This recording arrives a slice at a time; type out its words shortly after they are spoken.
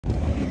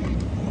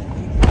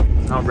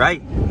All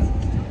right,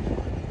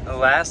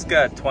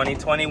 Alaska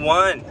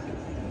 2021.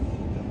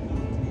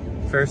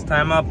 First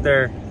time up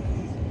there.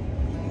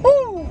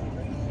 Woo!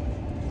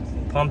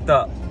 Pumped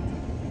up.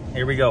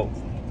 Here we go.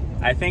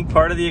 I think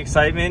part of the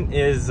excitement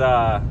is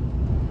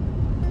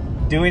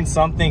doing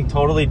something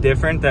totally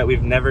different that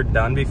we've never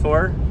done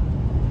before.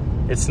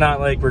 It's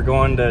not like we're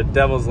going to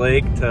Devil's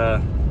Lake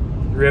to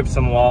rip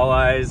some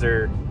walleyes,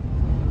 or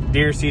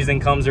deer season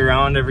comes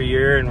around every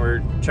year and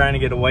we're trying to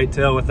get a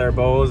whitetail with our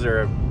bows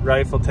or a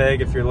rifle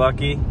tag if you're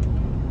lucky.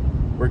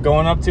 We're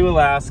going up to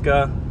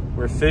Alaska.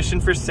 We're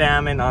fishing for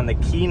salmon on the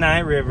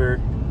Kenai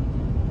River,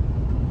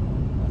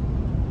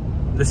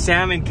 the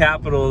salmon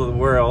capital of the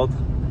world.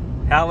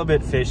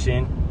 Halibut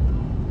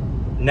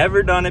fishing.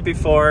 Never done it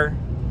before.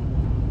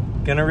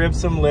 Gonna rip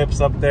some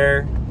lips up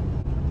there.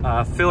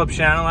 Philip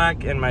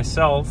Shanilak and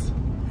myself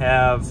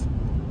have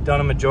done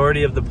a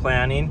majority of the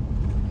planning,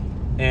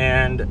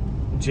 and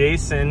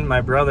Jason,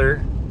 my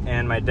brother,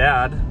 and my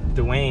dad,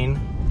 Dwayne,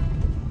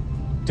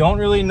 don't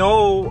really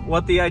know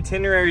what the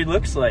itinerary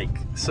looks like.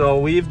 So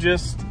we've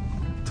just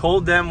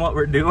told them what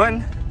we're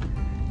doing.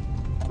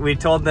 We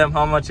told them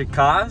how much it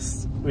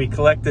costs. We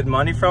collected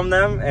money from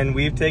them, and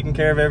we've taken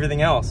care of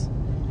everything else.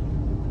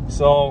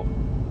 So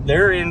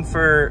they're in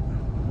for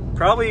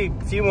probably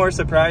a few more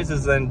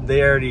surprises than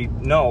they already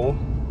know.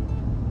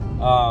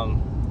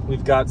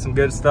 We've got some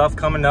good stuff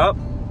coming up,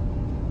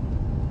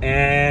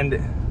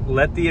 and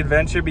let the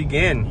adventure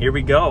begin. Here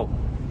we go.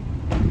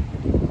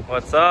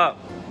 What's up?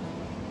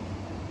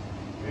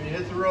 Ready to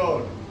hit the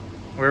road.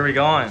 Where are we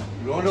going?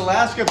 We're going to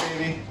Alaska,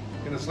 baby.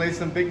 Gonna slay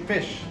some big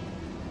fish.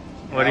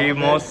 What are you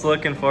most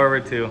looking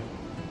forward to?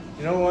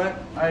 You know what?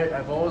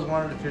 I've always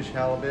wanted to fish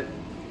halibut,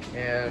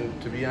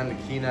 and to be on the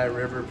Kenai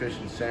River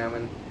fishing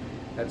salmon.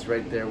 That's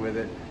right there with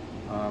it.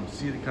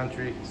 See the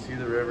country, see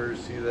the rivers,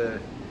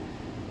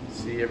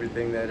 see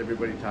everything that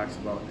everybody talks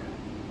about,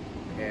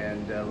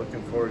 and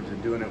looking forward to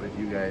doing it with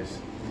you guys.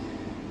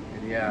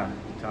 And yeah,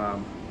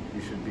 Tom,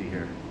 you should be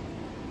here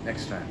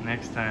next time.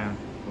 Next time.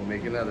 We'll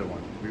make another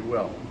one. We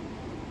will.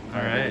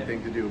 All right.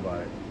 Anything to do about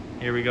it.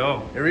 Here we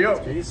go. Here we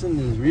go. Jason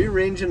is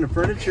rearranging the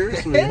furniture.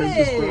 So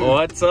Hey,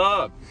 what's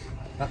up?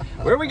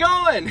 Where are we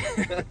going?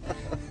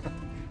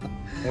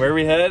 Where are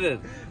we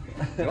headed?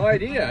 No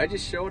idea, I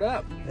just showed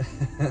up.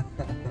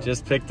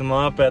 Just picked them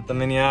up at the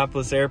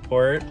Minneapolis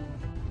airport.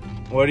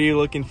 What are you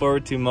looking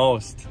forward to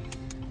most?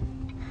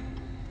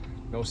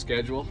 No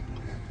schedule.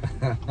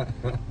 I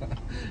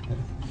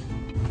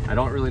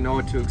don't really know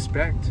what to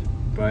expect,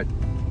 but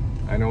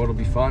I know it'll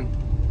be fun.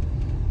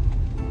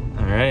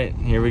 All right,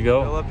 here we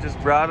go. Philip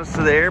just brought us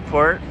to the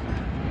airport.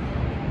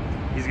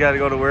 He's got to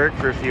go to work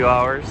for a few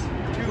hours.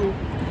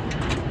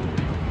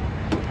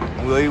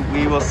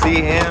 We will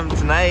see him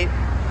tonight.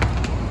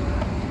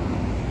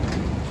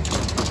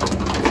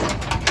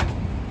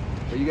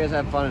 Well, you guys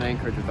have fun in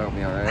Anchorage without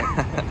me, all right?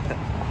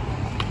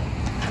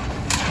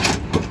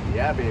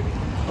 Yeah, baby.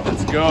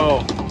 Let's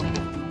go.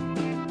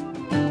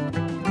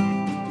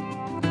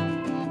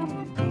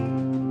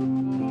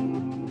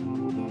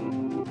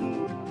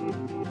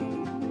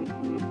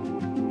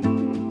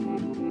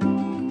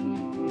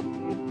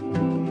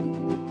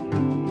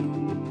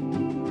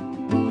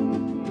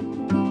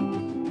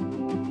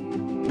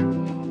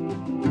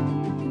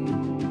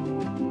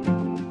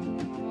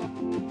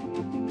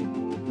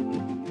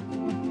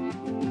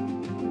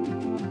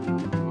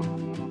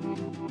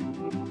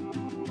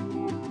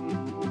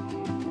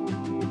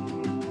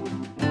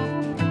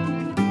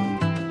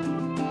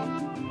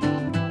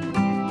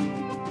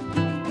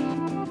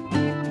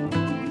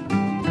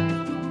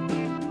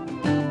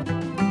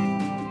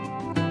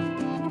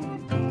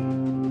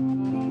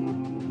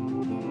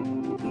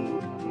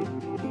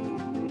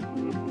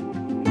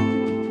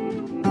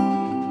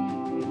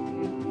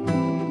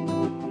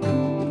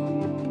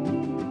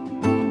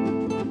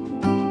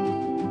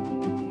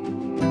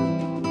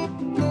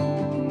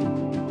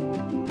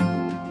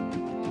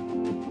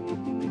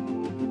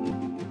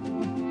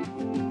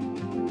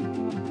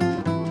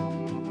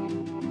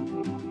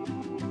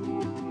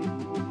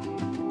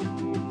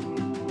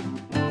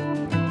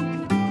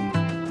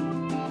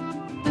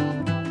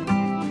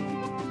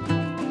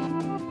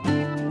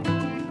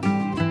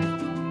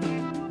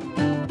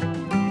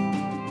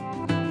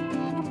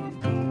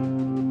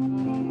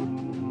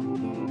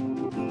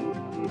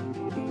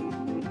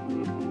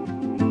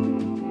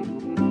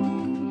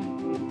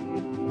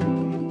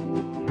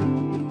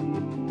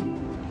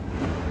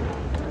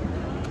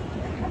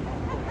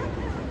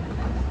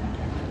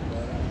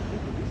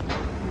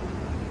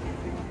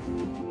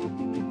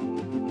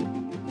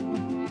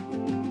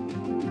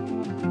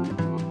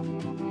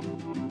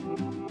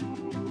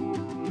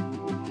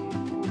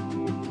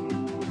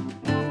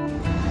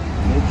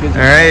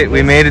 All right,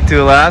 we made it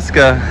to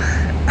Alaska.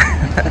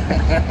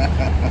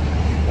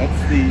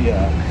 That's the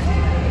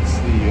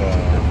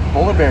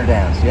polar bear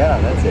dance. Yeah,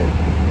 that's it.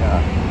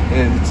 Yeah,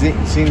 and it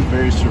seems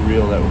very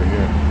surreal that we're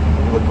here.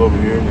 Look over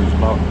here, and there's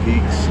mountain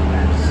peaks, and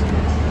there's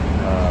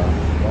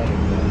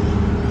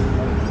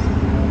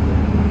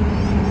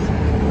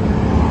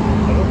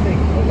I don't think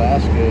Alaska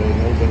Alaska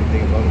knows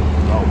anything about it.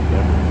 No,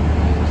 never.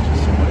 There's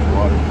just so much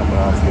water coming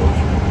off the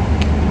ocean.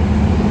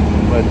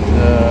 But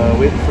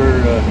waiting for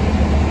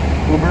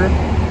Uber,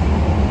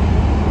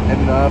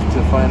 heading off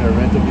to find our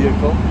rental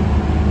vehicle.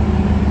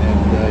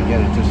 And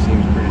again, it just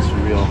seems pretty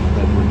surreal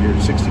that we're here.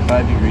 65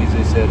 degrees,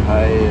 they said.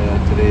 High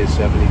today is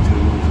 72,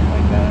 something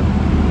like that.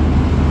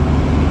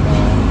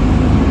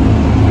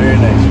 Very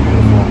nice,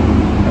 beautiful.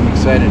 I'm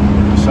excited.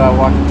 We saw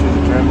walking through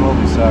the terminal,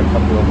 we saw a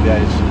couple of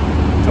guys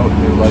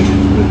toting their luggage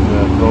with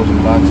frozen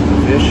boxes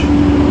of fish.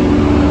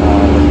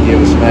 That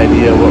gave us an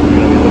idea of what we're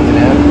going to be looking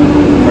at.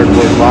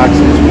 Cardboard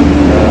boxes with,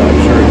 I'm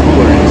sure, a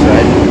cooler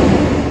inside.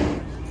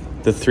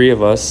 The three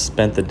of us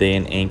spent the day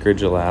in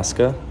Anchorage,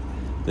 Alaska.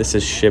 This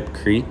is Ship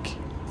Creek.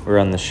 We're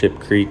on the Ship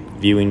Creek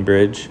viewing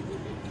bridge.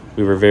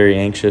 We were very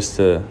anxious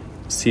to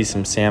see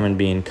some salmon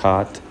being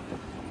caught,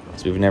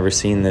 so we've never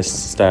seen this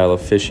style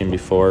of fishing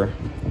before.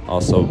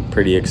 Also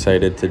pretty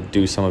excited to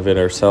do some of it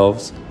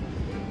ourselves.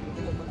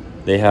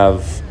 They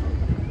have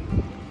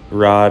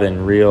rod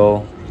and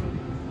reel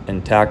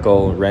and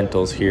tackle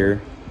rentals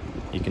here.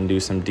 You can do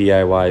some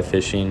DIY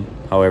fishing.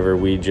 However,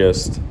 we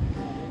just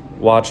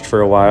watched for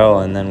a while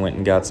and then went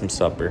and got some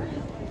supper.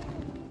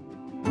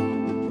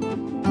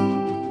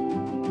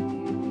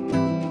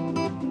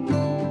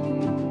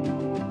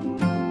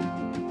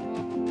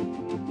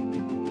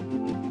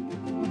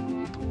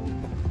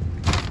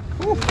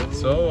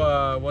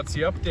 So, what's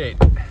the update?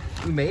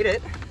 We made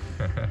it.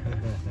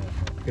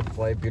 Good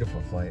flight,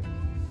 beautiful flight.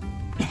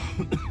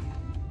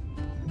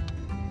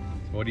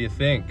 What do you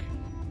think?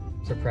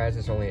 Surprised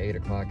it's only 8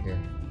 o'clock here.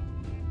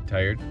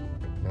 Tired?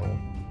 No,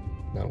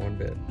 not one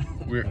bit.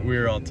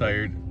 We're all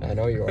tired. I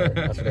know you are.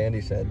 That's what Andy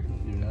said.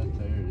 You're not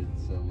tired.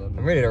 It's 11.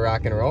 I'm ready to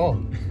rock and roll.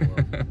 Guys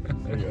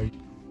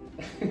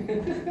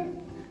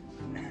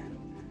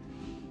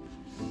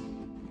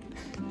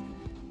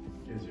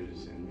are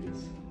just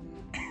envious.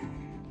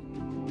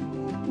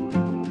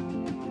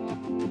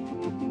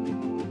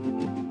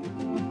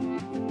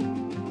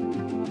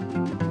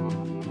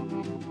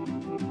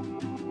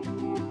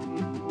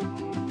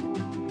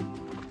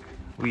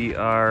 We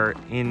are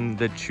in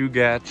the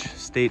Chugach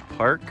State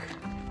Park.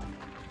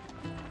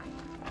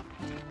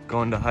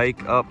 Going to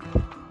hike up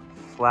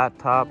Flat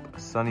Top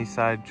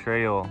Sunnyside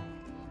Trail,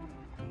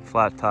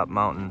 Flat Top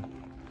Mountain.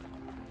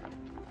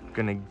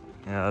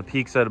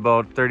 Peaks at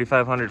about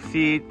 3,500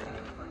 feet.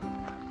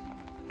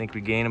 I think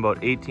we gain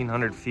about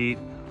 1,800 feet.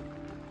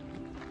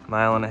 1.5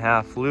 mile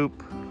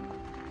loop.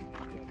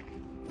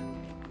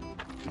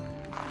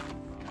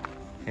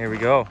 Here we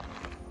go.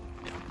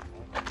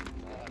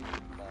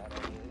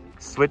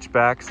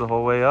 Switchbacks the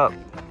whole way up.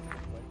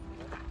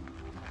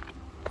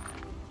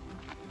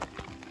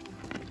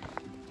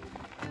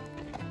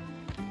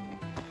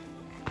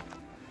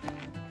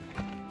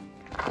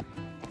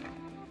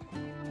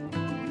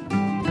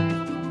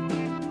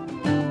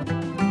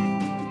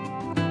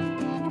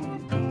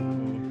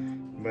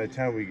 By the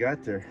time we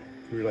got there,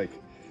 we were like,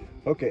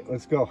 okay,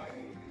 let's go.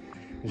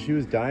 And she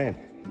was dying.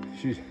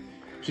 She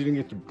didn't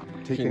get to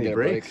take any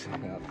breaks.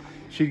 Yeah.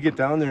 She'd get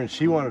down there and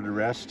she wanted to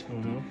rest,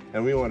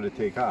 and we wanted to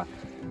take off.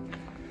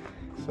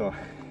 So,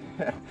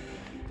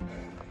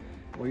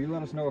 Well, you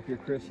let us know if you're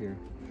Chris here.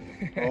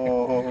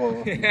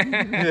 oh,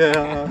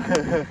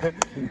 yeah.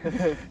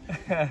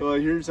 Well,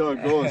 here's how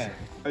it goes.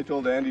 I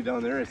told Andy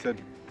down there, I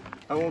said,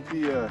 I won't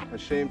be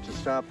ashamed to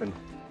stop and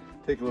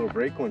take a little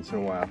break once in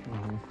a while.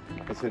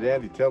 I said,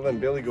 Andy, tell them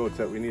billy goats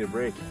that we need a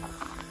break.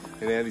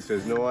 And Andy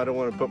says, no, I don't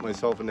want to put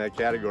myself in that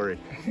category.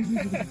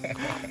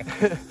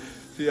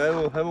 See,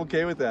 I'm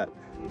okay with that.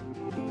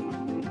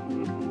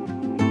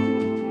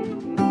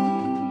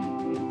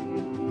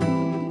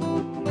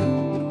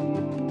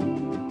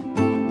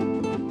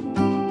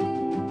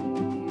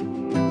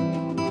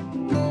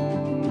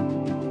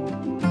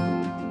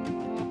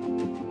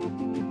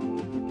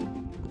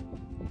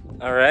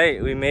 All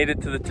right, we made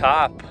it to the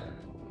top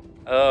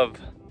of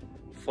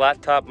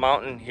Flat Top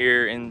Mountain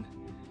here in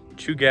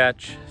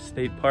Chugach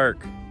State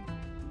Park.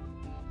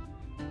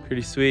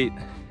 Pretty sweet.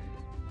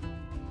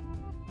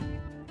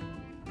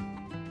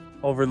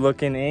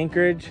 Overlooking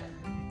Anchorage.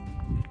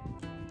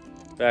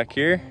 Back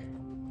here.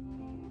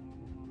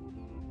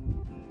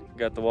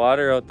 Got the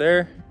water out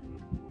there.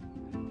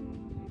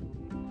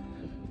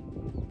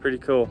 Pretty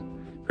cool.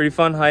 Pretty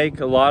fun hike,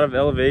 a lot of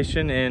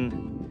elevation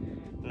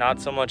and not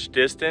so much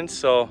distance,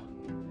 so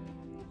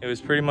it was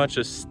pretty much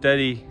a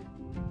steady,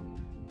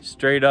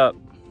 straight up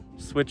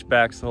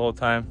switchbacks the whole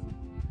time.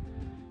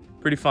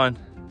 Pretty fun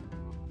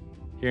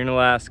here in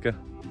Alaska.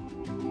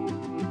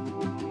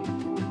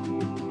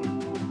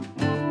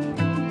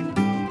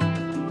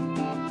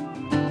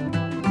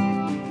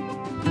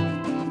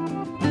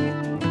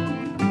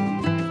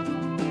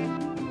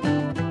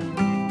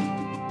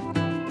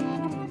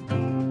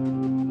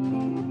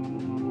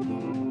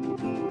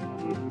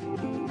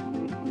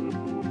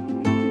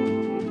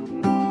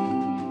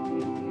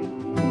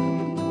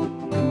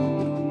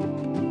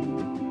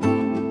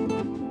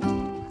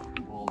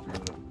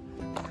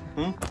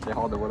 They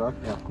hauled the wood up?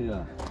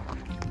 Yeah.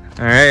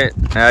 All right,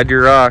 add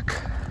your rock.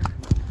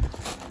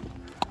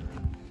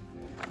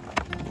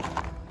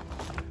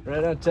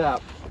 Right on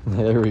top.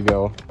 There we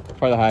go.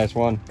 Probably the highest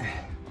one.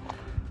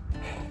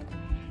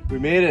 We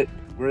made it.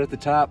 We're at the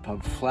top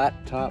of Flat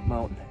Top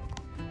Mountain.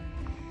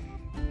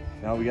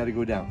 Now we got to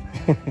go down.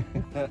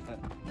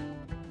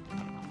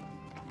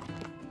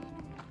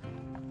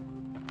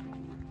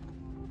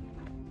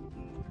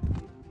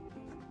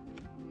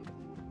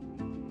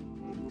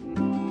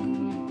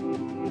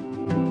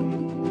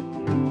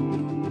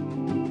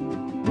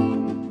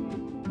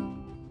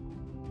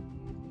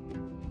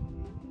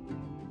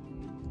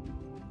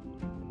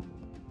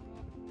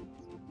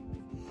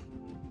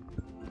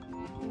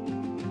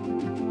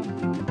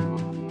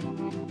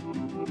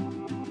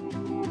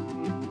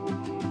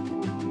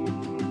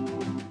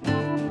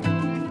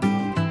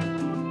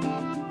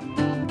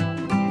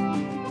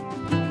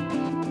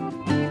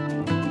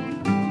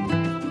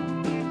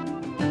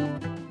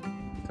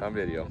 On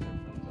video.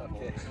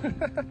 Okay.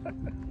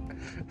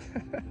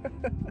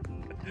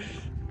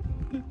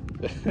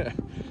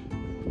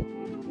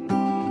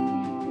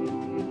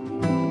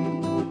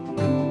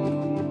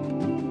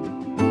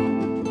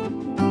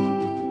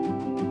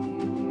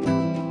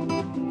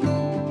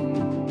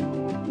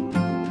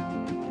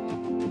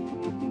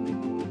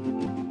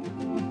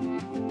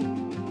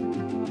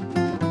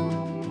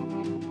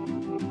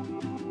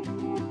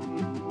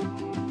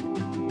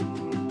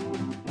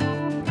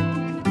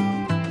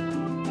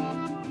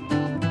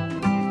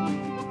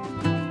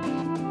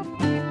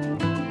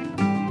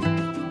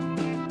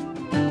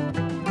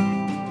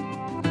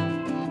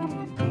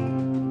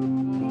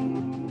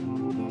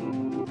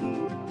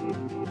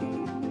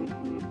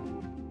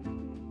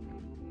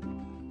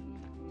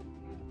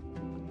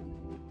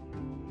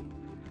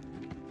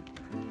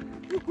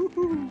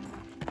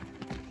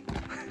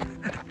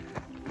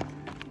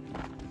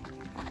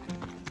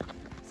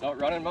 It's out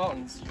running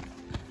mountains.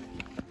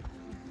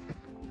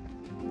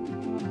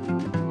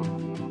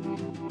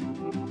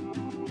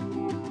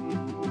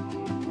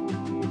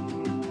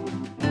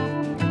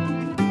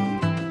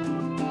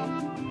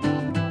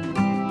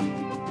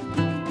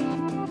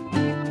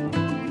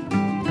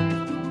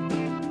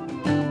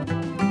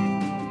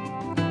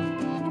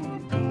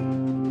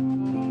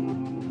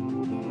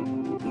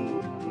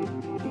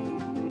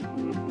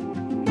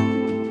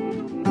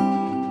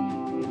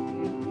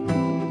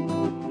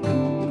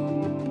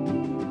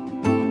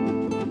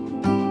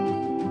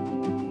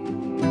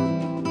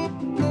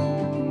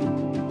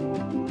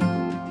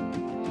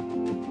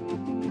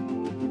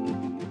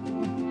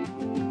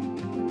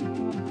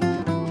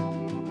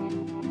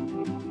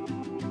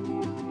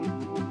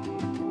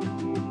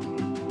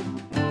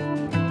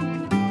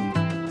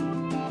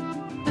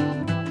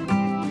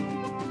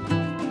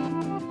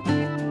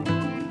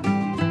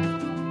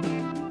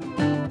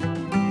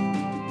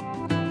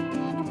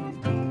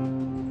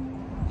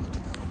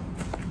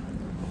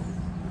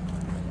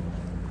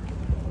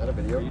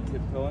 Are you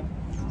tiptoeing?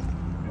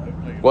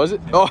 Was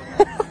it? Oh.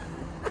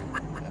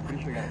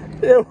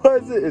 It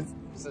wasn't. It's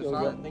still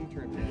got that thing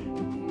turned in.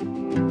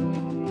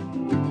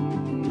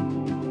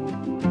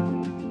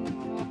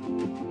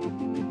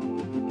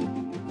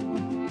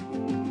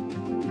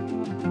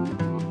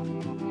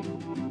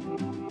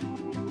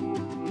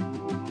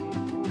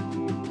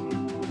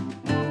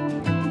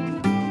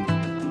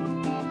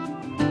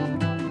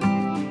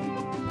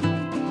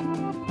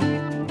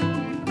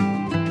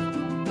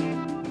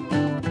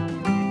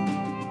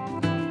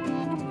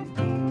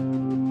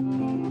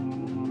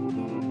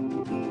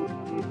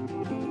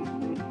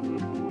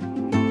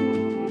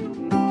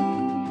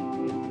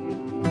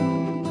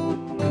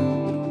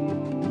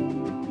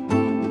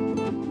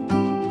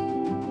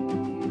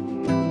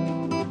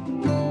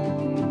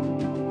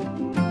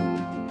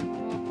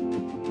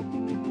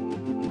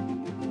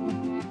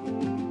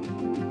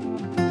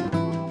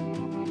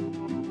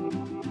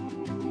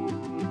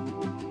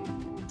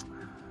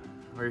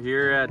 We're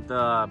here at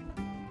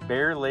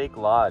Bear Lake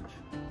Lodge.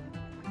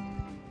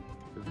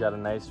 We've got a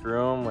nice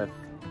room with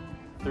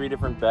 3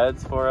 different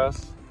beds for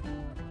us.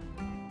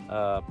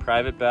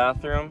 Private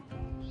bathroom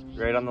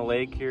right on the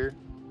lake here,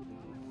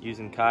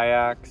 using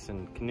kayaks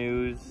and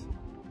canoes.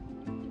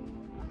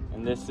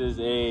 And this is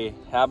a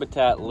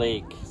habitat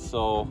lake,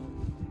 so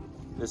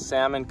the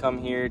salmon come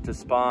here to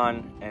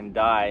spawn and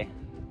die.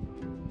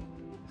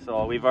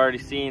 So we've already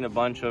seen a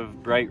bunch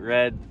of bright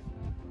red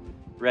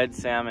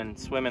salmon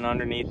swimming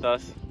underneath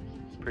us.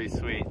 It's pretty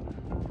sweet.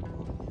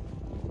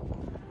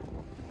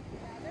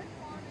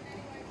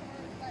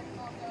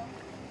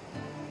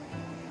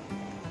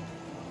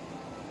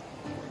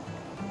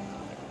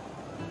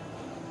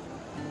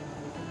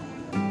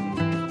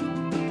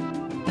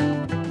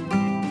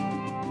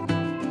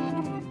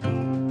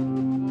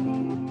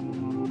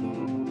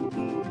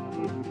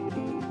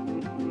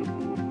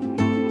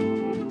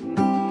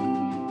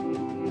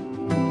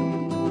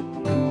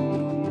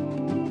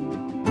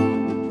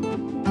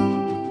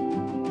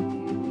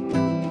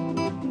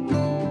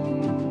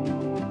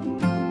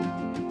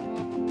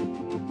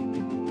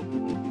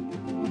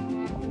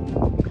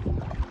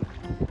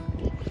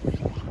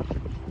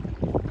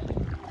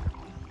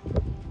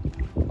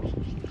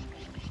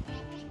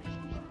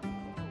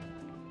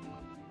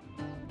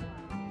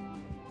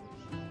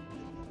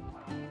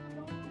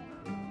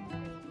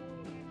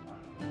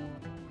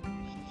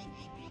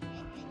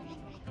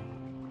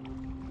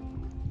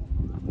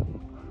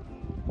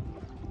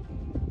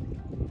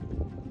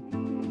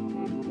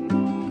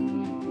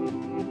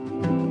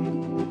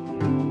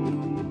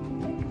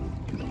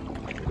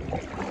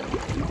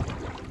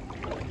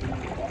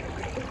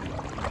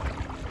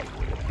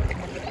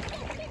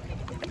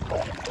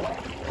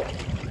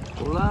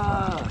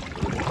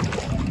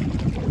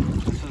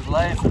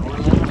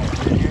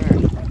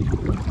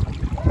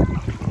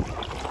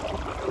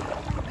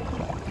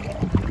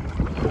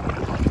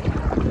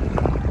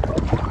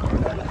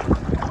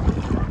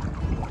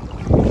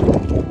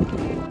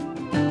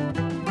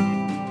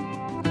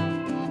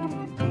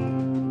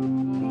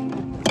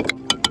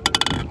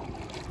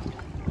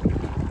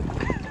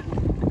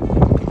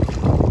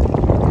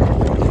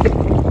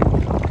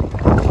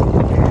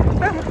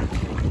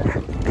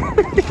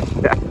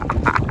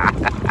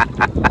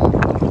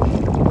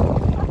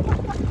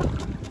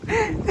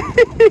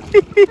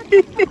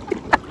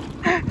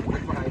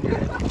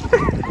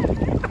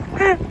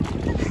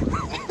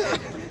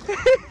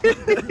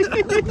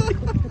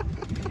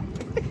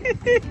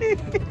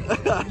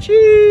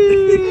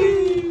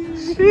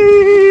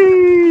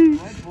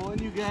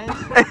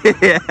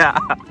 Yeah.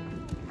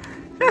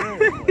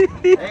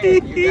 Hey,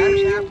 you got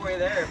us halfway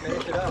there.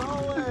 Finish it up.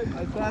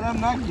 I thought I'm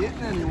not getting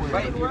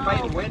anywhere. You're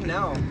fighting wind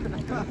now.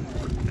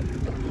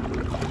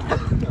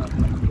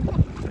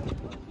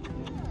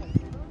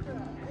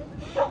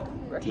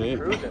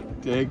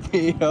 Take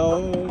me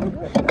home.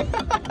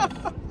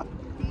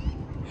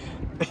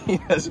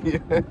 Yes,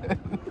 you.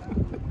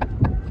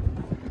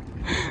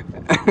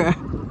 I'm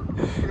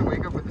gonna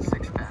wake up with a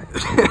 6-pack.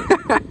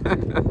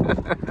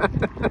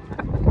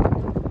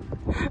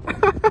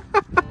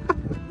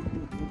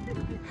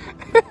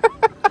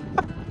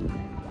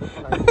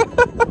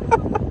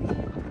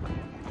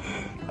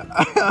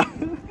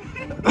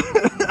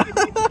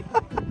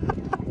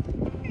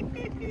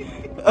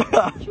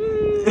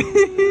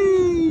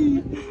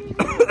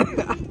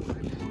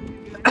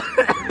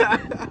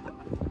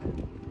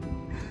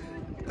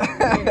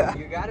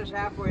 You got us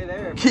halfway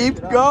there.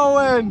 Keep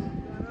going.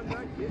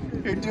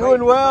 You're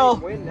doing well.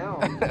 Win now.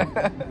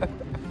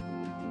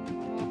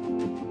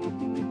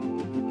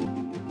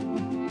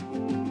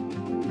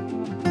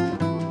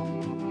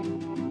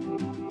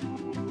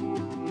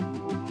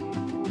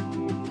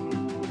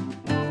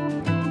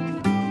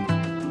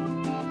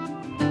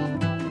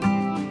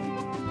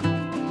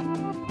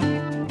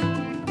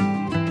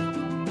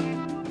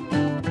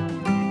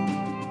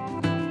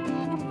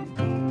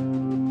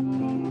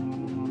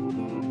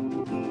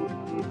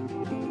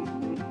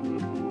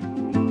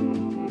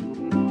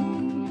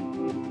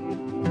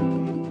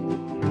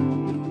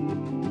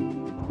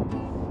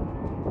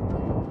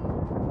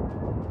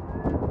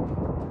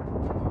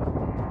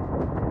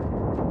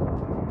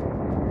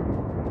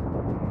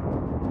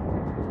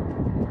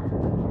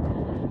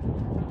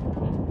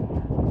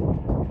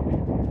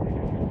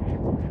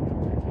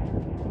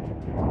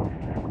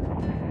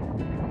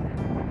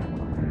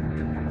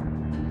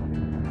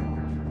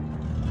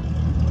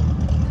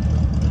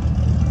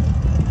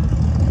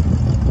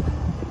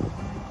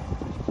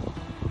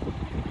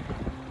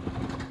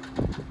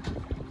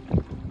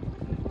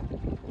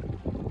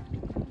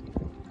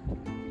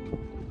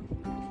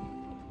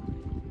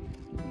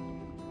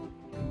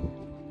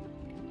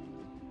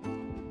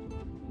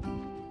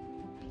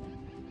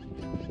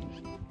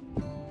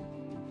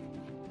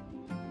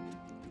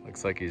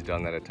 Looks like he's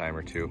done that a time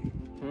or two.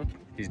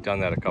 He's done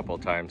that a couple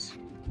of times.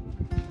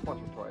 Once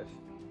or twice.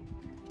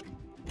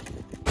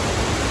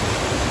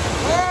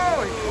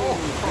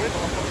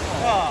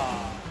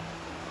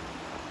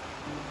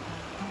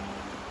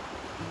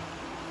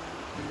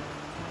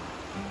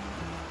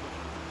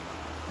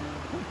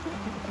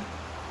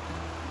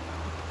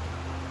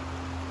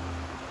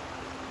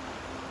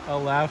 I'll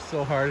laugh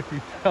so hard if you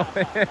fell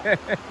in.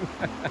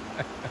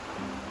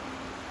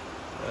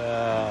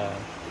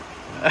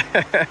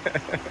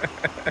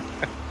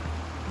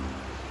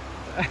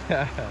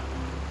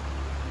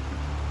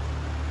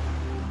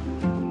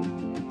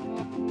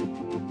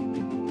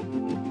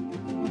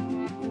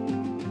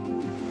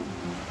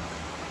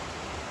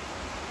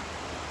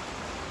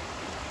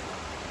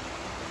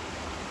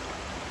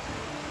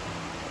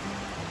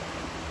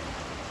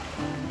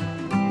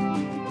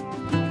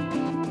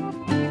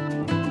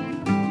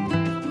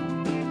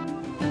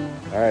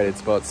 All right,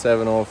 it's about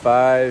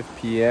 7:05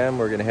 p.m.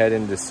 We're gonna head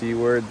into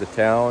Seward, the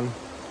town.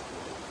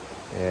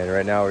 And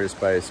right now we're just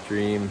by a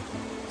stream.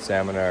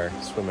 Salmon are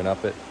swimming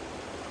up it.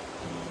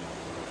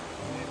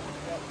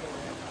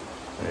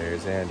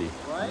 There's Andy.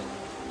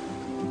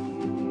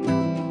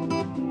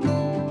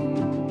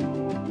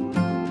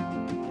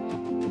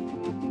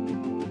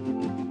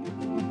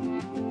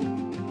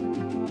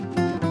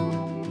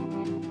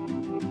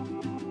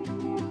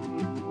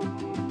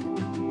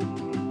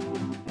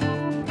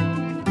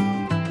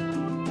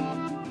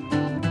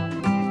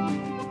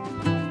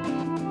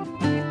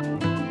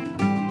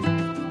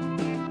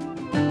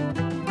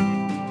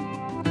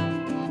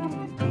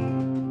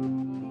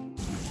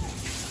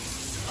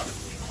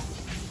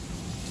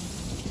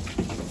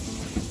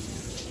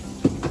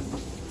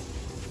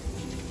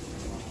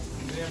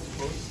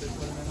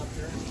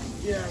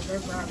 Yeah,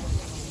 there's that one.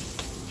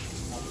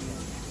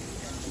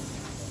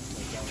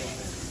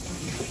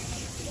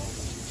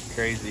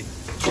 Crazy.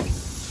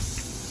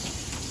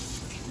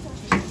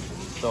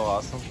 So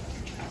awesome.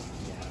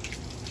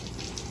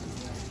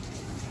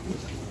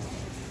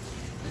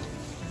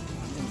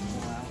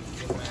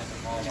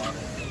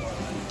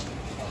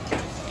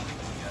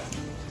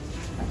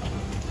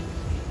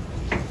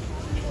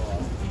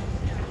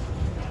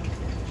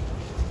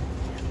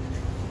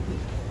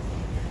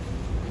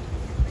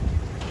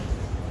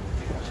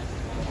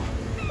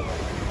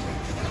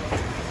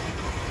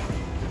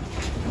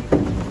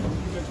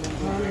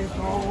 It's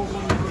all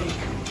one week.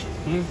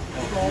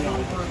 It's all one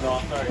week. No,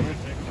 sorry.